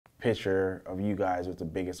picture of you guys with the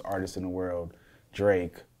biggest artist in the world,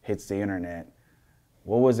 Drake, hits the internet.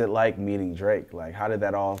 What was it like meeting Drake? Like, how did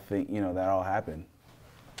that all that all happen?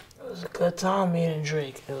 It was a good time meeting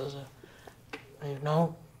Drake. It was a,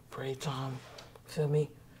 great time. Feel me?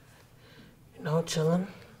 Chilling.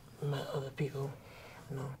 Met other people.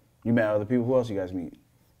 You met other people. Who else you guys meet?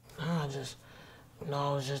 Nah, I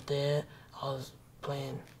was just there. I was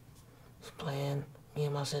playing. Me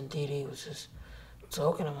and my son DD was just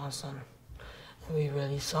talking to my son. And we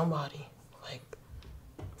really somebody. Like,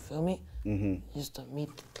 feel me? Used to meet,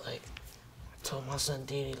 like, I told my son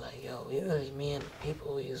DD, like, yo, we really me and the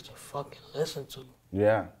people we used to fucking listen to.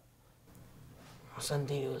 Yeah. My son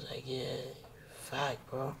DD was like, yeah, fact,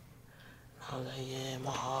 bro. And I was like, yeah, in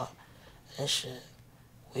my heart, that shit,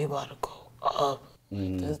 we about to go up.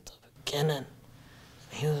 Like, this is the beginning. And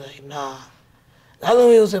he was like, nah. That's when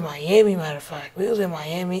we was in Miami, matter of fact. We was in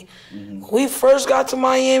Miami. When we first got to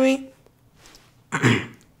Miami, we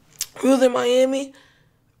was in Miami.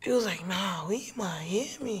 He was like, nah, we in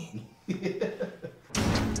Miami.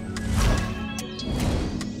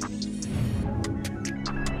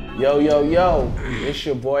 Yo, yo, yo, it's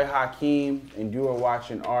your boy Hakeem, and you are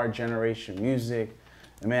watching Our Generation Music.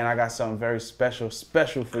 And man, I got something very special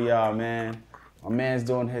for y'all, man. My man's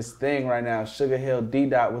doing his thing right now,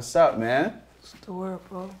 SugarHillDdot. What's up, man? What's the word,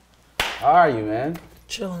 bro? How are you, man?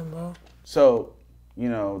 Chilling, bro. So,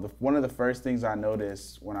 one of the first things I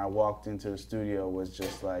noticed when I walked into the studio was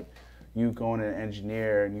just like, you going to an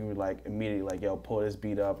engineer and you were like immediately like, yo, pull this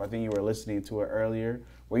beat up. I think you were listening to it earlier.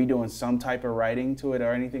 Were you doing some type of writing to it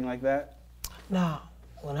or anything like that? Nah,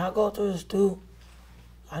 when I go through the studio,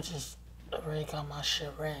 I just already got my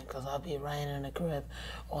shit written because I'll be writing in the crib.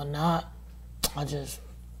 Or not, I just,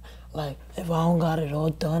 like, if I don't got it all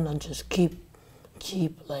done, I just keep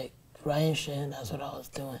like, writing shit, and that's what I was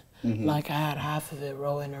doing. Like, I had half of it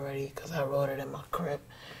written already because I wrote it in my crib.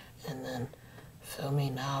 And then, feel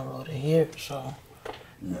me, now I wrote it here, so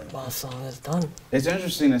my song is done. It's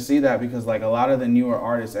interesting to see that because like a lot of the newer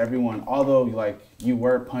artists, everyone, although like you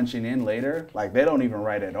were punching in later, like they don't even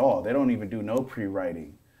write at all. They don't even do no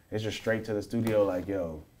pre-writing. It's just straight to the studio like,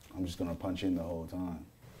 yo, I'm just gonna punch in the whole time.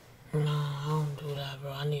 Nah, I don't do that,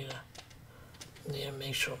 bro. I need to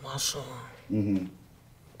make sure my song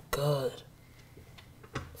good.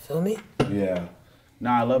 Feel me? Yeah.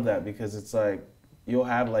 Nah, I love that because it's like you'll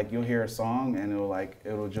hear a song and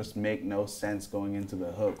it'll just make no sense going into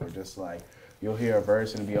the hook, or just like you'll hear a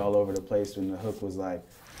verse and it'll be all over the place when the hook was like,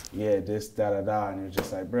 yeah, this da da da, and it's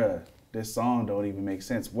just like, bruh, this song don't even make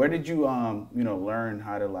sense. Where did you learn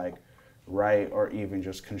how to like write or even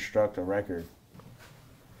just construct a record?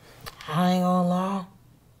 I ain't gonna lie.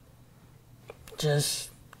 Just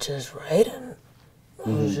writing. It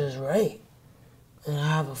was just right. And I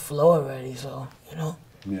have a flow already, so,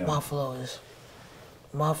 my flow,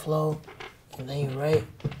 and then you write.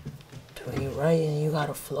 When you write and you got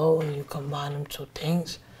a flow and you combine them two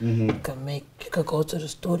things, you could go to the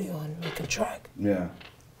studio and make a track. Yeah.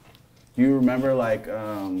 Do you remember like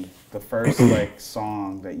the first like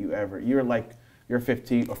song that you're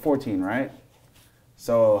 15 or 14, right?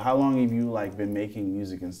 So how long have you like been making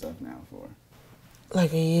music and stuff now for?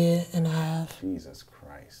 Like a year and a half. Jesus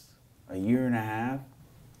Christ. A year and a half?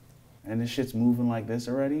 And this shit's moving like this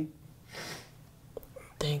already?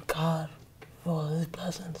 Thank God for all his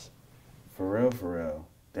blessings. For real.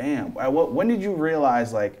 Damn. When did you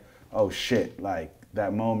realize like, oh shit, like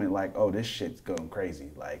that moment like, oh, this shit's going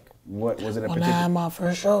crazy? Like, what was it? When I had my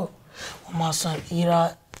first show, when my son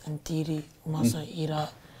EDot and DD, my son EDot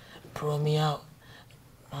brought me out.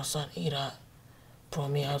 My son EDot brought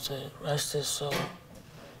me out to rest his soul.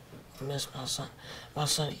 I miss my son. My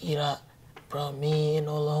son EDot brought me and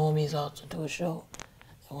all the homies out to do a show.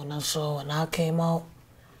 And when I came out,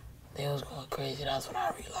 they was going crazy. That's when I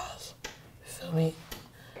realized. You feel me?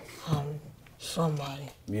 Somebody.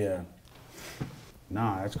 Yeah.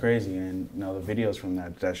 Nah, that's crazy. And the videos from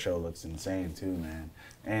that show looks insane too, man.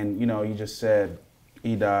 And you just said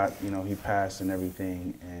EDot, he passed and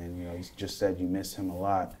everything, and you just said you miss him a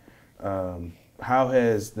lot. How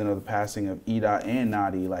has the passing of EDot and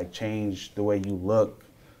Notti like changed the way you look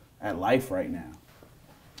at life right now?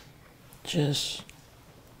 Just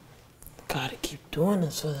gotta keep doing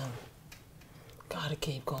this for them. Gotta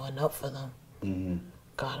keep going up for them.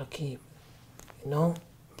 Gotta keep,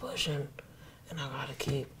 pushing, and I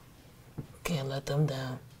gotta can't let them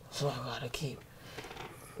down. So I gotta keep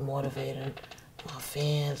motivating my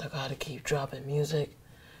fans. I gotta keep dropping music.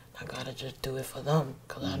 I gotta just do it for them,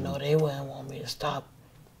 because I know they wouldn't want me to stop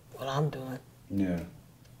what I'm doing. Yeah.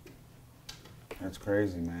 That's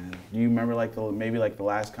crazy, man. Do you remember maybe the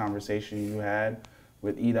last conversation you had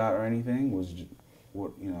with EDot or anything?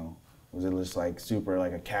 What was it just like super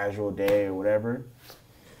like a casual day or whatever?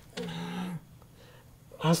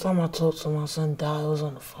 Last time I talked to my son died, it was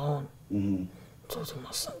on the phone. Mm-hmm. Talked to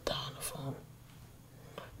my son died on the phone.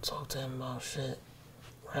 Talked to him about shit,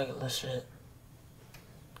 regular shit.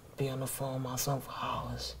 Be on the phone with my son for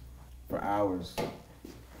hours. For hours.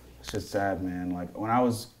 It's just sad, man. Like when I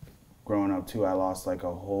was growing up too, I lost like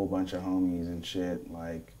a whole bunch of homies and shit.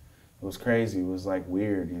 Like it was crazy. It was like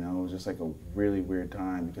weird, you know. It was just like a really weird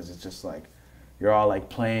time because it's just like you're all like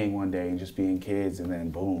playing one day and just being kids, and then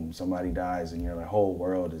boom, somebody dies, and your like, whole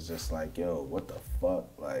world is just like, yo, what the fuck?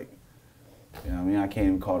 Like, you know what I mean? I can't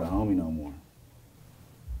even call it a homie no more.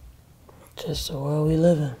 Just the world we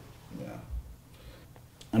live in. Yeah.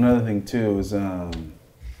 Another thing too is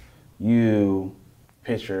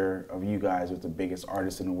picture of you guys with the biggest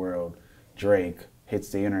artist in the world, Drake, hits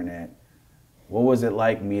the internet. What was it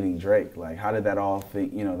like meeting Drake? Like, how did that all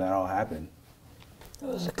happen? It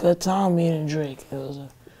was a good time meeting Drake. It was a,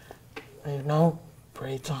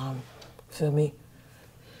 great time. Feel me?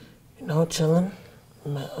 Chilling.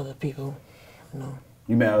 Met other people,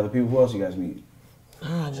 You met other people? Who else you guys meet?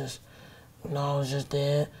 Nah, I was just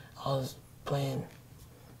there. I was playing.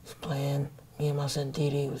 Me and my son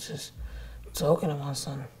DD was just talking to my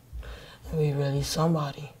son. And we really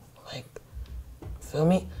somebody. Like, feel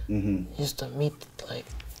me? Mm-hmm. Used to meet, like,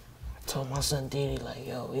 I told my son DD, like,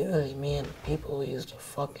 yo, we really me and the people we used to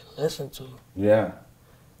fucking listen to. Yeah.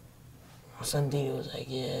 My son DD was like,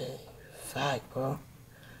 yeah, fact, bro. And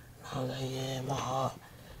I was like, yeah, in my heart,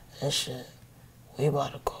 that shit, we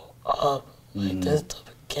about to go up. Like, this the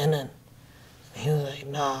beginning. And he was like,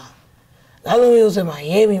 nah. That's when we was in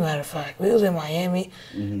Miami, matter of fact. We was in Miami.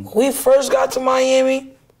 Mm-hmm. When we first got to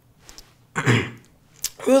Miami,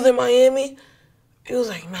 we was in Miami. He was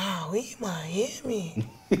like, nah, we in Miami.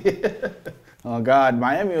 Oh, God.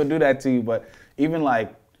 Miami will do that to you. But even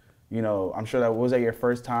like, I'm sure was that your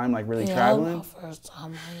first time like really traveling? That was my first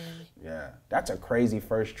time Miami. Yeah. That's a crazy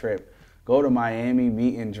first trip. Go to Miami,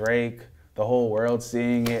 meeting Drake, the whole world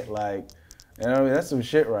seeing it. Like, that's some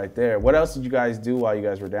shit right there. What else did you guys do while you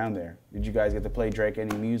guys were down there? Did you guys get to play Drake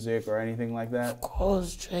any music or anything like that? Of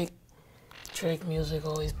course, Drake music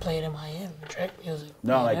always played in Miami. Drake music.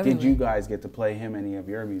 No, like, everywhere. did you guys get to play him any of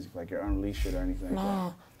your music, like your unreleased shit or anything?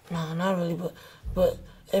 No, not really. But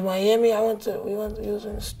in Miami, we was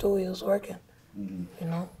in the studio, we was working,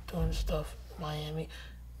 doing stuff. Miami,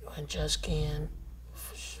 went jet skiing,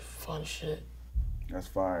 fun shit. That's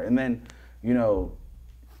fire. And then,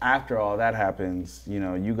 after all that happens,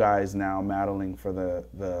 you guys now battling for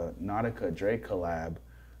the Nautica Drake collab.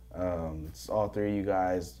 It's all three of you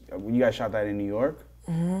guys. You guys shot that in New York?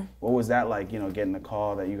 Mm-hmm. What was that like, getting the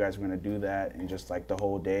call that you guys were going to do that and just like the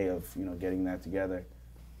whole day of, getting that together?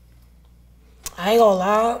 I ain't gonna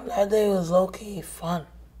lie, that day was low-key fun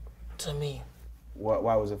to me.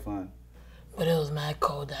 Why was it fun? But it was mad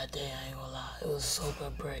cold that day, I ain't gonna lie. It was super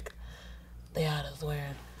brick. They had us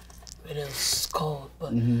wearing, but it was cold.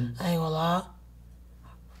 But I ain't gonna lie,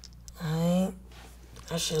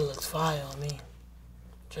 that shit looks fire on me.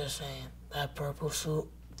 Just saying, that purple suit.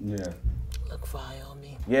 Yeah. Look fire on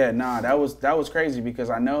me. Yeah, nah, that was crazy because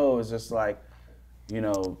I know it was just like,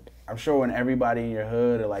 I'm sure when everybody in your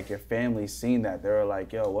hood or like your family seen that, they were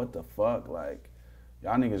like, yo, what the fuck? Like,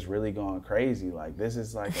 y'all niggas really going crazy. Like, this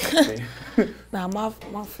is like a thing. Nah,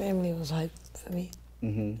 my family was hyped for me.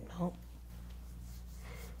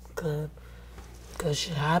 Good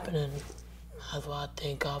shit happening. That's why I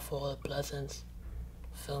thank God for all the blessings.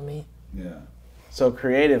 Feel me? Yeah. So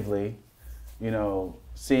creatively,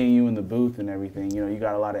 seeing you in the booth and everything, you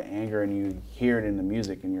got a lot of anger and you hear it in the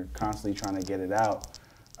music and you're constantly trying to get it out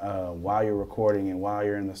while you're recording and while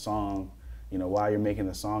you're in the song, while you're making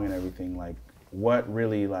the song and everything. Like, what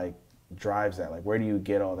really like drives that? Like, where do you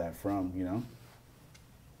get all that from,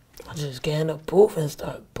 I just get in the booth and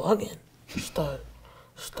start bugging. Start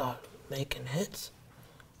making hits.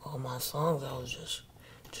 All my songs, I was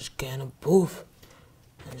just get in the booth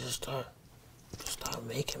and just start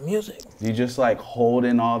making music. You just like hold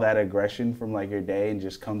in all that aggression from like your day and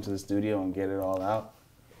just come to the studio and get it all out?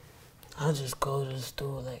 I just go to the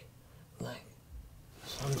studio like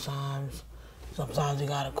sometimes you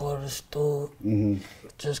gotta go to the studio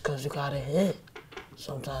just cause you got a hit.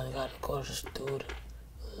 Sometimes you gotta go to the studio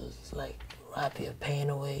to like rap your pain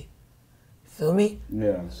away. Feel me?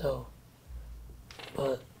 Yeah. So,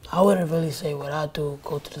 but I wouldn't really say what I do,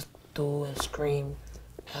 go to the studio and scream.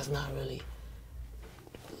 That's not really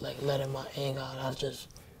like letting my anger out. That's just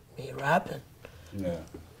me rapping. Yeah.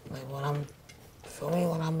 Like when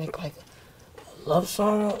I make like a love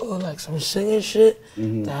song or like some singing shit,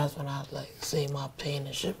 that's when I like say my pain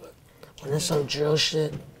and shit. But when it's some drill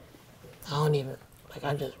shit, I don't even, like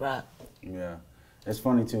I just rap. Yeah. It's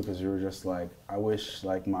funny too, because you were just like, I wish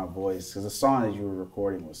like my voice, because the song that you were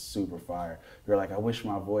recording was super fire. You're like, I wish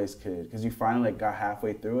my voice could, because you finally like got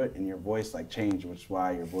halfway through it and your voice like changed, which is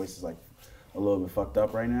why your voice is like a little bit fucked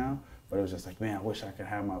up right now. But it was just like, man, I wish I could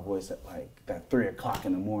have my voice at like that 3 o'clock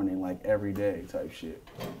in the morning, like every day type shit.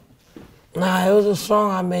 Nah, it was a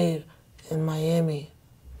song I made in Miami,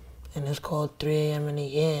 and it's called 3 a.m. in the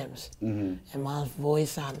yams. And my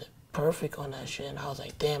voice sounded perfect on that shit, and I was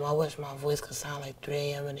like, damn, I wish my voice could sound like 3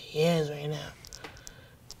 a.m. in the yams right now.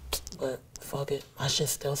 But fuck it, my shit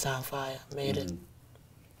still sound fire. I made it.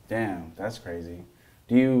 Damn, that's crazy.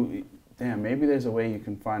 Damn, maybe there's a way you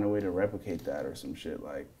can find a way to replicate that or some shit.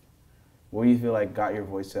 Like, what do you feel like got your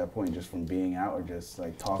voice to that point, just from being out or just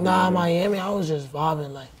like talking? Nah, Miami, I was just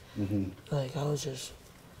vibing, like, like I was just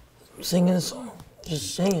singing a song,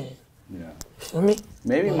 just singing. Yeah. Feel me?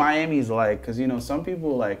 Maybe Miami's like, because you know, some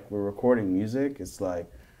people like, we're recording music, it's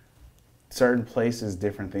like certain places,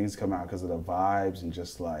 different things come out because of the vibes and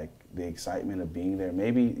just like the excitement of being there.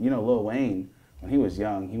 Maybe, you know, Lil Wayne, when he was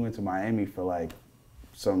young, he went to Miami for like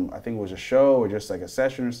I think it was a show or just like a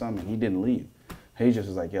session or something, and he didn't leave. He just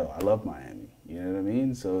was like, yo, I love Miami. You know what I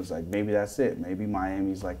mean? So it's like, maybe that's it. Maybe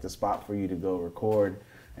Miami's like the spot for you to go record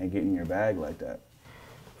and get in your bag like that.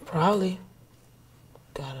 Probably.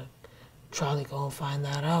 Gotta try to go and find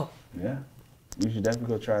that out. Yeah. You should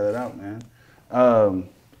definitely go try that out, man.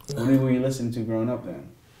 What were you listening to growing up then?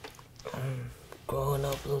 Growing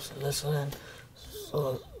up, listening,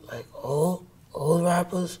 so like old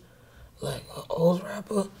rappers, like an old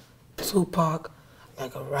rapper, Tupac,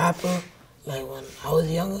 like a rapper, like when I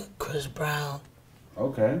was younger, Chris Brown.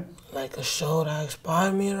 Okay. Like a show that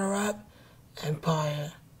inspired me to rap,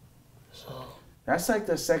 Empire. So. That's like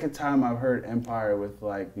the second time I've heard Empire with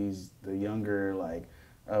like the younger, like,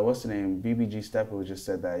 what's the name? BBG Steppa just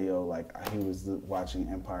said that, yo, like he was watching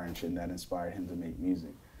Empire and shit, and that inspired him to make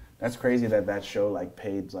music. That's crazy that show like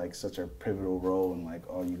played like such a pivotal role in like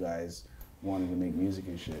all you guys wanting to make music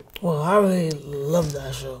and shit. Well, I really love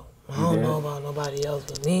that show. I don't know about nobody else,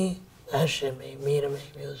 but me, that shit made me to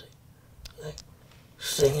make music. Like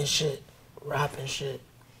singing shit, rapping shit,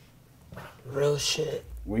 real shit.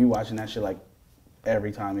 Were you watching that shit like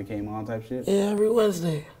every time it came on type shit? Yeah, every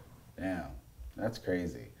Wednesday. Damn, that's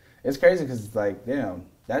crazy. It's crazy because it's like, damn,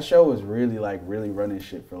 that show was really running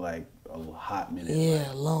shit for like a hot minute. Yeah,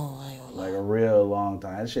 like, long. I ain't gonna lie. Like a real long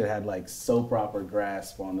time. That shit had like soap opera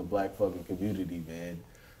grasp on the black fucking community, man.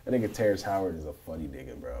 That nigga Terrence Howard is a funny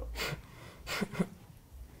nigga, bro.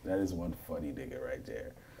 That is one funny nigga right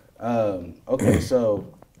there. Okay, so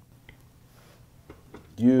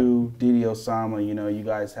you, DD Osama, you know, you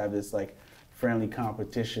guys have this like friendly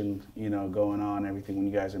competition, you know, going on, everything when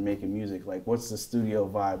you guys are making music. Like, what's the studio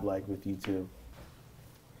vibe like with you two?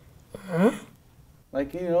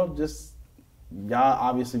 Like, you know, just y'all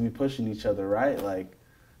obviously be pushing each other, right? Like,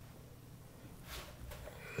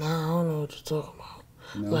 nah, I don't know what you're talking about.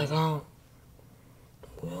 No? Like,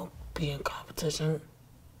 we don't be in competition.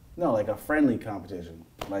 No, like a friendly competition.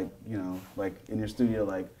 Like, you know, like in your studio,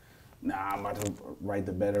 like, nah, I'm about to write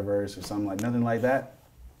the better verse or something, like nothing like that?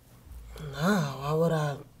 Nah, why would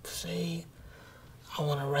I say I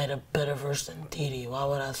want to write a better verse than DD? Why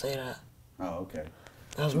would I say that? Oh, okay.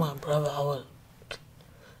 That's my brother. I would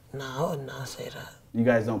not say that. You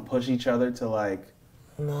guys don't push each other to like...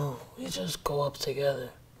 No, we just go up together.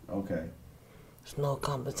 Okay. There's no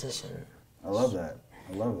competition. I love that.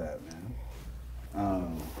 I love that, man.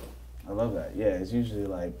 I love that. Yeah, it's usually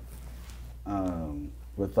like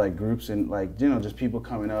with like groups and like, you know, just people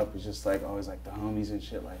coming up. It's just like always like the homies and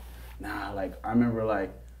shit. Like, nah, like I remember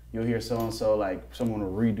like you'll hear so and so like someone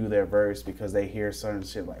will redo their verse because they hear certain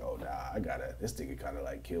shit like, oh nah, this nigga kind of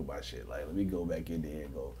like killed my shit. Like, let me go back in there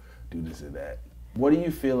and go do this and that. What do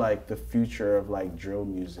you feel like the future of like drill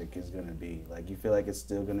music is gonna be? Like, you feel like it's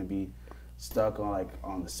still gonna be stuck on like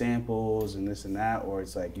on the samples and this and that, or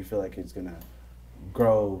it's like you feel like it's gonna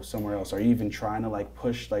grow somewhere else? Are you even trying to like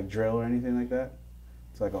push like drill or anything like that?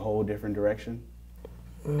 It's like a whole different direction?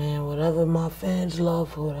 Man, whatever my fans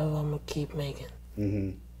love, whatever I'm gonna keep making.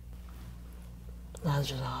 That's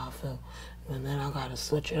just how I feel. And then I gotta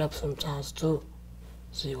switch it up sometimes too.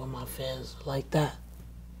 See what my fans like that.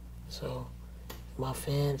 So my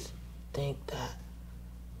fans think that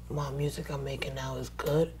my music I'm making now is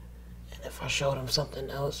good, and if I show them something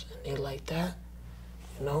else and they like that,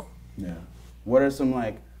 you know? Yeah. What are some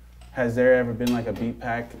like, has there ever been like a beat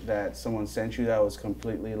pack that someone sent you that was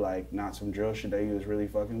completely like not some drill shit that you was really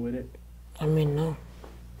fucking with it? I mean, no.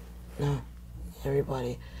 No.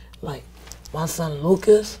 everybody, like my son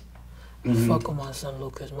Lucas, fuck with my son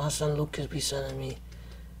Lucas. My son Lucas be sending me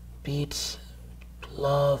beats,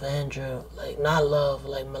 love and drill, like not love,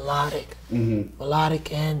 like melodic,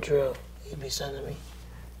 melodic and drill. He be sending me.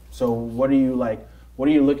 So what are you like? What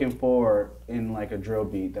are you looking for in like a drill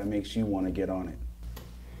beat that makes you want to get on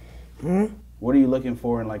it? What are you looking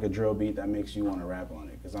for in like a drill beat that makes you want to rap on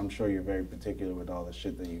it? Because I'm sure you're very particular with all the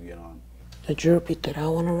shit that you get on. The drill beat that I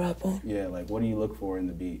want to rap on? Yeah, like what do you look for in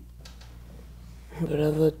the beat?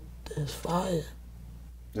 Whatever is fire.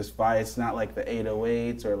 Just fire. It's not like the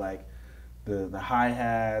 808s or like the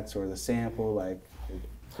hi-hats or the sample, like.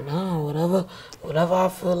 No, whatever I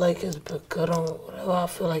feel like is good on, whatever I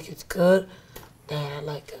feel like it's good, then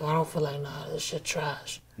like I don't feel like nah, this shit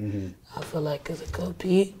trash. I feel like it's a good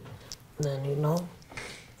beat, then you know,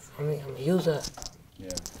 I mean I'm gonna use that. Yeah.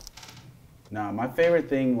 Nah, my favorite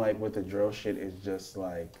thing like with the drill shit is just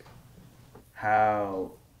like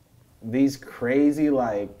how these crazy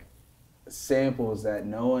like samples that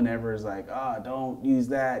no one ever is like, don't use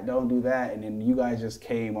that, don't do that, and then you guys just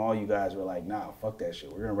came, all you guys were like, nah, fuck that shit.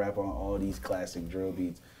 We're gonna rap on all these classic drill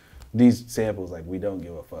beats. These samples, like, we don't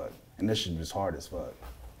give a fuck. And this shit is hard as fuck.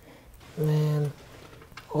 Man,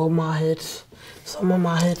 all my hits, some of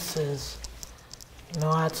my hits is, you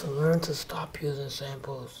know, I had to learn to stop using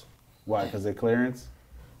samples. Why, because they're clearance?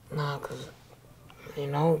 Nah, cause, you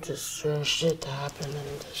know, just certain shit that happened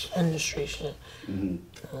in this industry shit.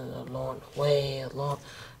 Along the way, like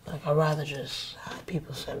I'd rather just have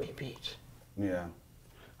people send me beats. Yeah,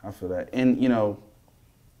 I feel that. And, you know,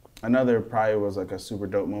 another probably was like a super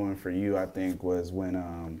dope moment for you, I think, was when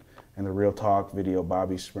in the Real Talk video,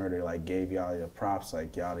 Bobby Shmurda like gave y'all your props,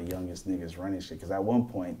 like y'all the youngest niggas running shit. Because at one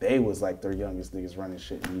point, they was like their youngest niggas running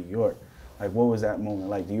shit in New York. Like, what was that moment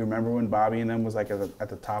like? Do you remember when Bobby and them was like at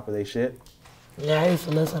the top of their shit? Yeah, I used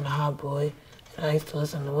to listen to Hot Boy. And I used to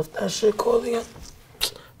listen to, what's that shit called again?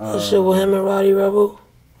 That shit with him and Roddy Rebel?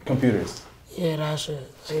 Computers. Yeah, that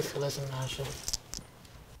shit. I used to listen to that shit.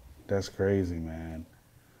 That's crazy, man.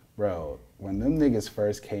 Bro, when them niggas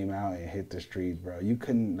first came out and hit the streets, bro, you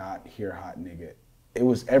could not hear Hot Nigga. It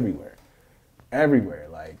was everywhere. Everywhere.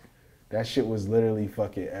 Like, that shit was literally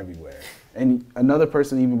fucking everywhere. And another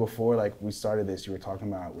person even before, like, we started this, you were talking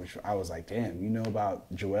about, which I was like, damn, you know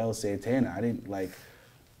about Joel Santana. I didn't, like,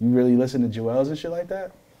 you really listen to Joel's and shit like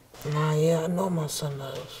that? Nah, yeah, I know my son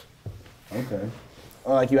does. Okay.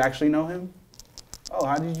 Oh, like, you actually know him? Oh,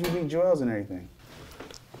 how did you meet Joel's and everything?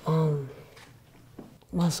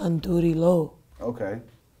 My son Duty Low. Okay.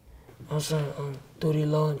 My son Duty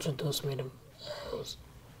Low introduced me to L's.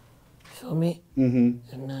 Feel me?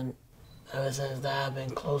 Mm-hmm. And then ever since that, I've been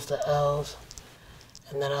close to L's.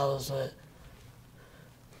 And then I was with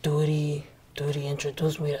Duty. Duty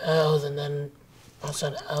introduced me to L's, and then my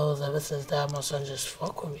son L's. Ever since that, my son just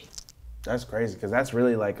fuck with me. That's crazy, because that's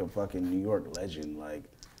really like a fucking New York legend. Like,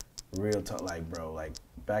 real talk, like, bro, like,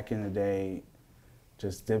 back in the day,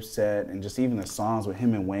 just Dipset, and just even the songs with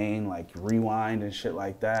him and Wayne, like Rewind and shit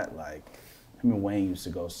like that. Like, him and Wayne used to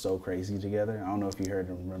go so crazy together. I don't know if you heard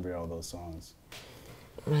and remember all those songs.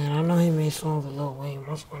 Man, I know he made songs with Lil Wayne.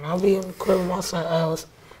 When I be in the crib with my son Else,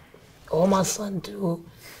 all my son do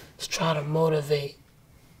is try to motivate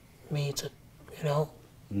me to, you know,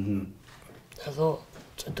 that's all,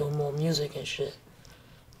 to do more music and shit.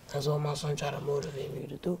 That's all my son try to motivate me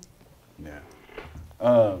to do. Yeah.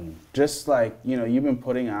 Just like, you know, you've been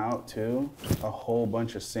putting out, too, a whole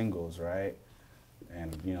bunch of singles, right?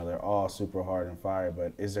 And, you know, they're all super hard and fire,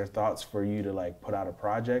 but is there thoughts for you to, like, put out a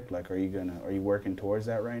project? Like, are you working towards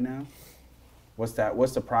that right now? What's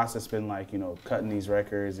the process been like, you know, cutting these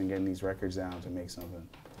records and getting these records down to make something?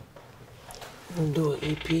 I'm gonna do an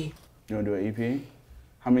EP. You wanna do an EP?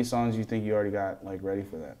 How many songs do you think you already got, like, ready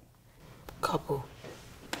for that? Couple.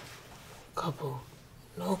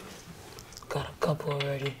 No? Got a couple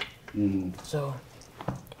already. So,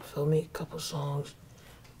 feel me? Couple songs.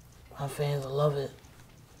 My fans will love it.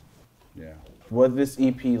 Yeah. With this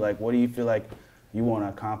EP, like, what do you feel like you want to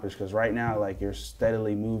accomplish? Because right now, like, you're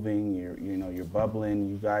steadily moving. You're bubbling.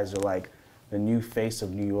 You guys are like the new face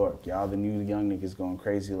of New York. Y'all, the new young niggas going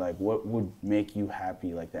crazy. Like, what would make you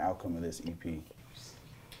happy? Like, the outcome of this EP?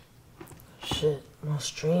 Shit, my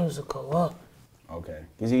streams will go up. Okay.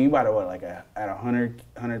 Cause you about to what, like at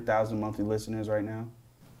 100,000 monthly listeners right now?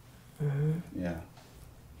 Yeah.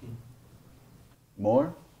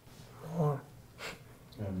 More? More.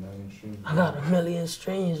 I got 1 million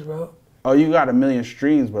streams, bro. Oh, you got 1 million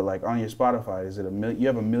streams, but like on your Spotify, is it you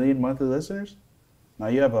have 1 million monthly listeners? No,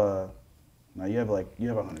 you have 100.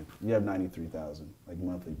 You have 93,000 like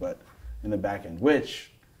monthly, but in the back end,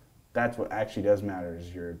 which that's what actually does matter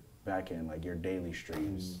is your back end, like your daily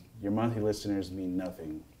streams. Your monthly listeners mean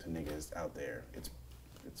nothing to niggas out there.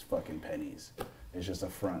 It's fucking pennies. It's just a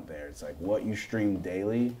front there. It's like what you stream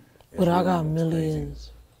daily. But I got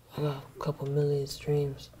millions. Crazy. I got a couple million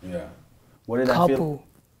streams. Yeah. What did that feel?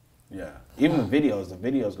 Yeah. Even the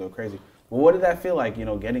videos go crazy. Well, what did that feel like, you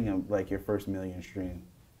know, getting like your first million stream?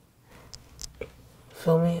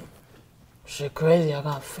 Feel me? Shit crazy. I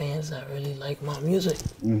got fans that really like my music.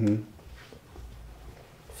 Mm-hmm.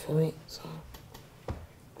 Feel me? So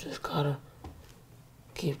just gotta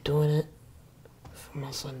keep doing it for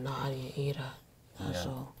my son Notti and EDot. That's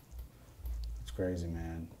all. It's crazy,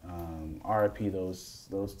 man. RIP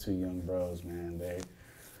those two young bros, man.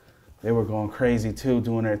 They were going crazy too,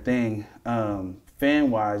 doing their thing.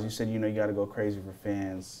 Fan wise, you said, you know, you gotta go crazy for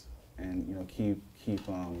fans and, you know, keep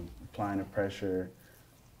applying the pressure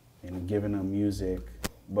and giving them music.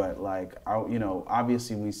 But like, you know,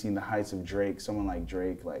 obviously we've seen the heights of Drake, someone like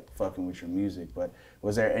Drake, like fucking with your music. But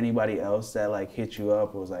was there anybody else that like hit you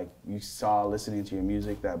up, or was like you saw listening to your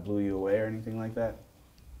music that blew you away or anything like that?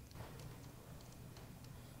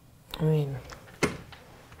 I mean,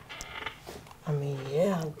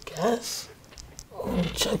 yeah, I guess.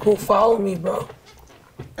 Check who followed me, bro.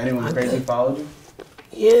 Anyone crazy followed you?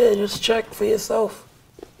 Yeah, just check for yourself.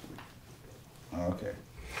 Oh, okay.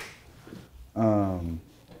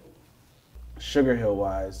 Sugarhill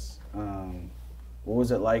wise, what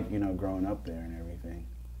was it like, you know, growing up there and everything?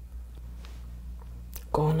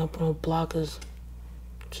 Growing up on a block is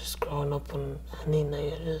just growing up on any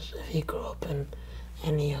nigga. If he grew up in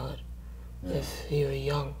any hood, if you're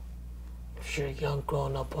young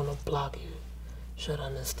growing up on a block, you should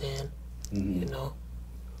understand, you know,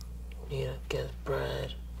 you need to get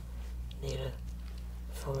bread, you need to,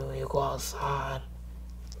 for me, when you go outside,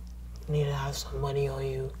 you need to have some money on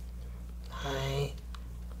you.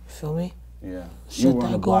 Feel me? Yeah. Shit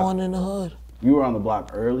that go on in the hood. You were on the block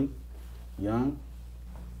early, young?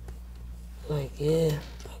 Like, yeah,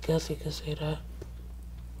 I guess you could say that.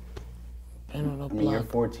 Been on the block. I mean, you're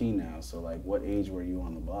 14 now, so like, what age were you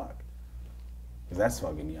on the block? Because that's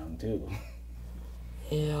fucking young, too.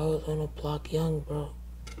 Yeah, I was on the block young, bro.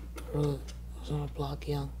 Really, I was on the block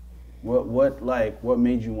young. What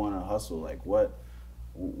made you want to hustle? Like, what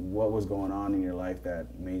was going on in your life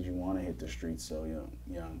that made you want to hit the streets so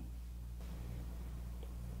young?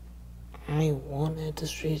 I ain't want to hit the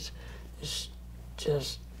streets. It's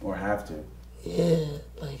just... Or have to. Yeah,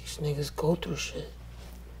 like, niggas go through shit.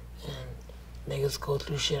 And niggas go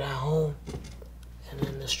through shit at home. And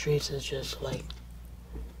then the streets is just, like,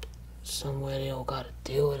 somewhere they don't gotta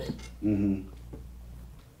deal with it. Mm-hmm.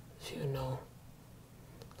 You know,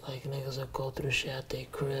 like, niggas that go through shit at their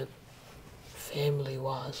crib,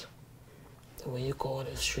 family-wise. And when you go in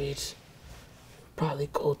the streets, you probably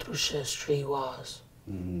go through shit street-wise.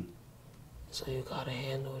 Mm-hmm. So you gotta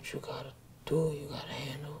handle what you gotta do. You gotta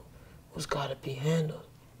handle what's gotta be handled.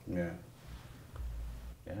 Yeah.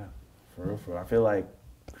 Yeah, for real. I feel like,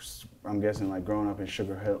 I'm guessing like growing up in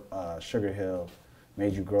Sugarhill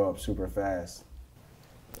made you grow up super fast.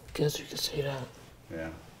 Guess you could say that. Yeah.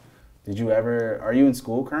 Are you in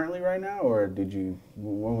school currently right now, or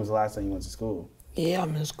when was the last time you went to school? Yeah,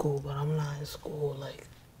 I'm in school, but I'm not in school, like,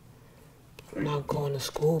 I'm not going to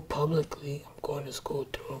school publicly. I'm going to school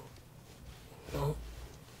through, you know.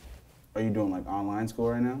 Are you doing like online school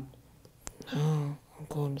right now? No, I'm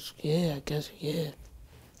going to school, yeah, I guess, yeah.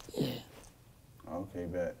 Okay,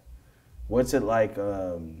 bet. What's it like,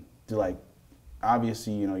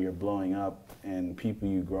 obviously, you know, you're blowing up and people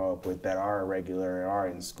you grow up with that are regular, are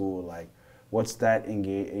in school, like, what's that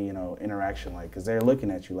interaction like? Because they're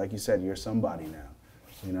looking at you, like you said, you're somebody now.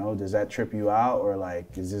 You know, does that trip you out, or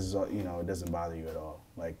like, is this, you know, it doesn't bother you at all?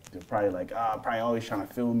 Like, they're probably like, probably always trying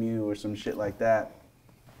to film you or some shit like that.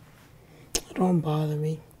 It don't bother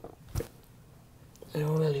me. It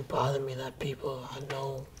don't really bother me that people I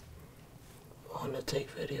know want to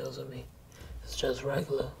take videos of me. It's just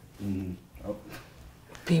regular. Mm-hmm. Oh.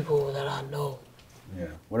 People that I know. Yeah.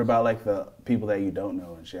 What about like the people that you don't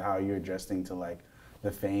know and shit? How are you adjusting to like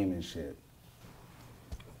the fame and shit?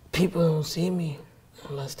 People don't see me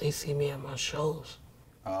unless they see me at my shows.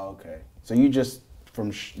 Oh, okay. So you just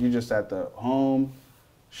at the home,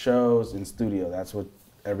 shows, and studio. That's what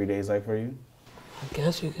every day is like for you? I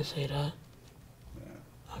guess you could say that. Yeah.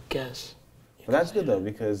 I guess. But that's good though,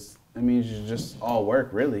 because I mean, it's just all work,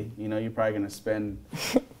 really. You know, you're probably gonna spend.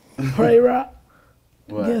 Right, right.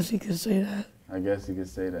 What? I guess you could say that. I guess you could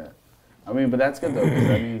say that. I mean, but that's good though, because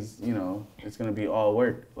that means, you know, it's gonna be all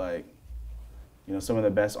work. Like, you know, some of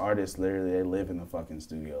the best artists, literally, they live in the fucking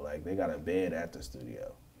studio. Like, they got a bed at the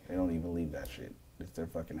studio. They don't even leave that shit. It's their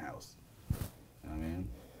fucking house. You know what I mean?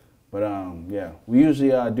 But yeah, we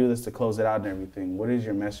usually do this to close it out and everything. What is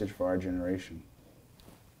your message for our generation?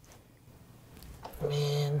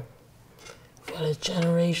 Man, for this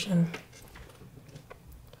generation,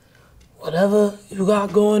 whatever you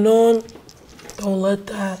got going on, don't let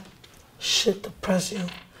that shit depress you.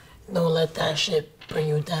 Don't let that shit bring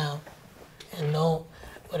you down. And know,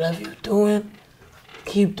 whatever you're doing,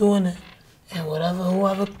 keep doing it. And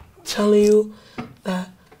whoever telling you that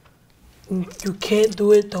you can't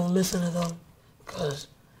do it, don't listen to them. Because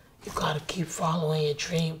you gotta keep following your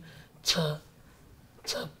dream to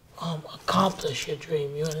accomplish your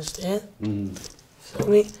dream. You understand? Mm-hmm. Feel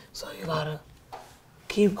me? So you gotta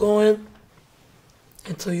keep going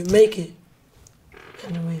until you make it.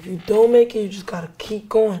 And then if you don't make it, you just gotta keep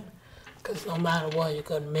going. Because no matter what, you're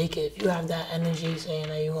gonna make it. If you have that energy saying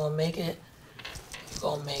that you're gonna make it, you're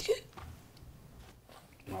gonna make it.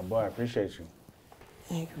 My boy, I appreciate you.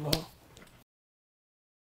 Thank you, bro.